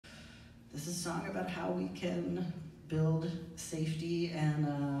This is a song about how we can build safety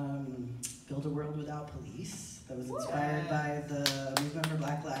and build a world without police. That was inspired by the movement for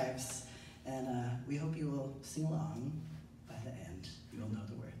Black Lives. And we hope you will sing along. By the end, you will know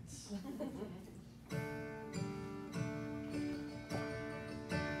the words.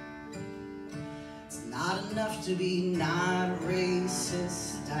 It's not enough to be not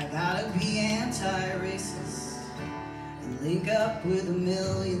racist. I gotta be anti-racist. Link up with the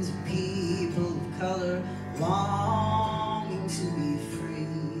millions of people of color longing to be free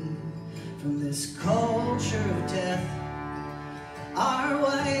from this culture of death. Our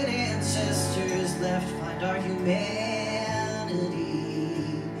white ancestors left, find our humanity,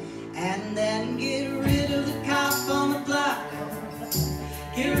 and then get rid of the cop on the block.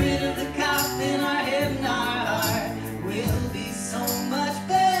 Get rid of the cop in our head and our heart. We'll be so much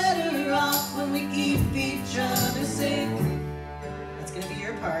better off when we keep each other safe. That's gonna be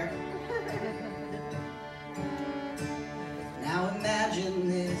your part. Now imagine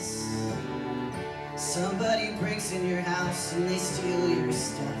this. Somebody breaks in your house and they steal your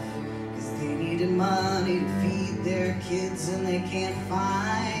stuff, 'cause they needed money to feed their kids and they can't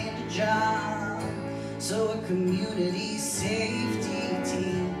find a job. So a community safety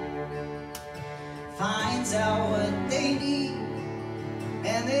team finds out what they need,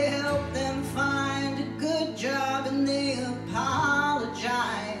 and they help them find a good job, and they apologize,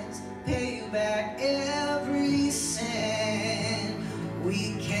 pay you back every cent.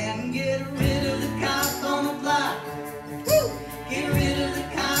 We can get rid of the cop on the block. Woo! Get rid of the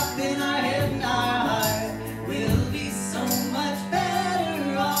cop in our head and our heart. We'll be so much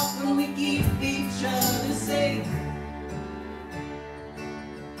better off when we keep each other safe.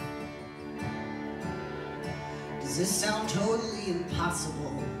 Does this sound totally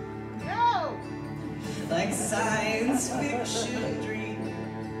impossible? No! Like science fiction dream?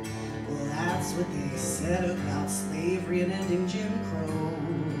 Well, that's what they said about slavery and ending Jim Crow.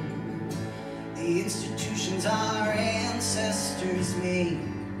 The institutions our ancestors made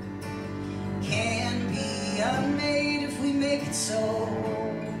can be unmade if we make it so.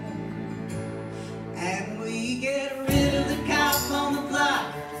 And we get rid of the cop on the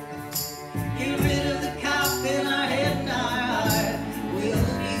block. Get rid of the cop in our head and our heart.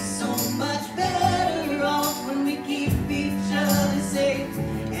 We'll be so much better off when we keep each other safe.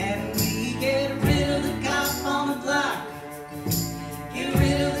 And we get rid of the cop on the block. Get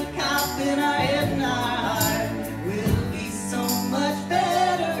rid of the cop in our head and our heart. We'll be so much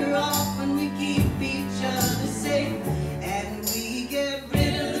better off when we keep each other safe. And we get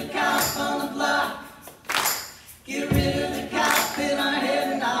rid of the cop on the block. Get rid of the cop in our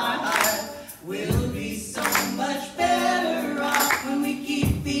head and our heart. We'll be so much better off when we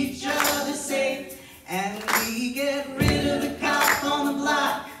keep each other safe. And we get rid of the cop on the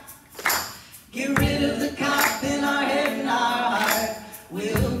block. Get rid of the cop in our head and our heart.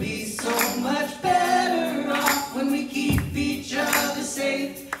 We'll be so much better off when we keep each other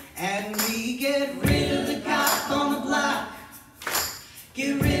safe. And we get rid of the cop on the block.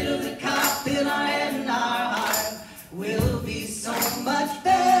 Get rid of the cop in our head and our heart. We'll be so much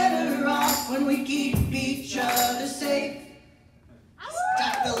better off when we keep each other safe.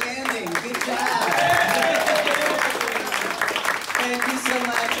 Stuck the landing. Good job. Thank you so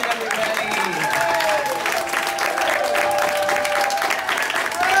much, everyone.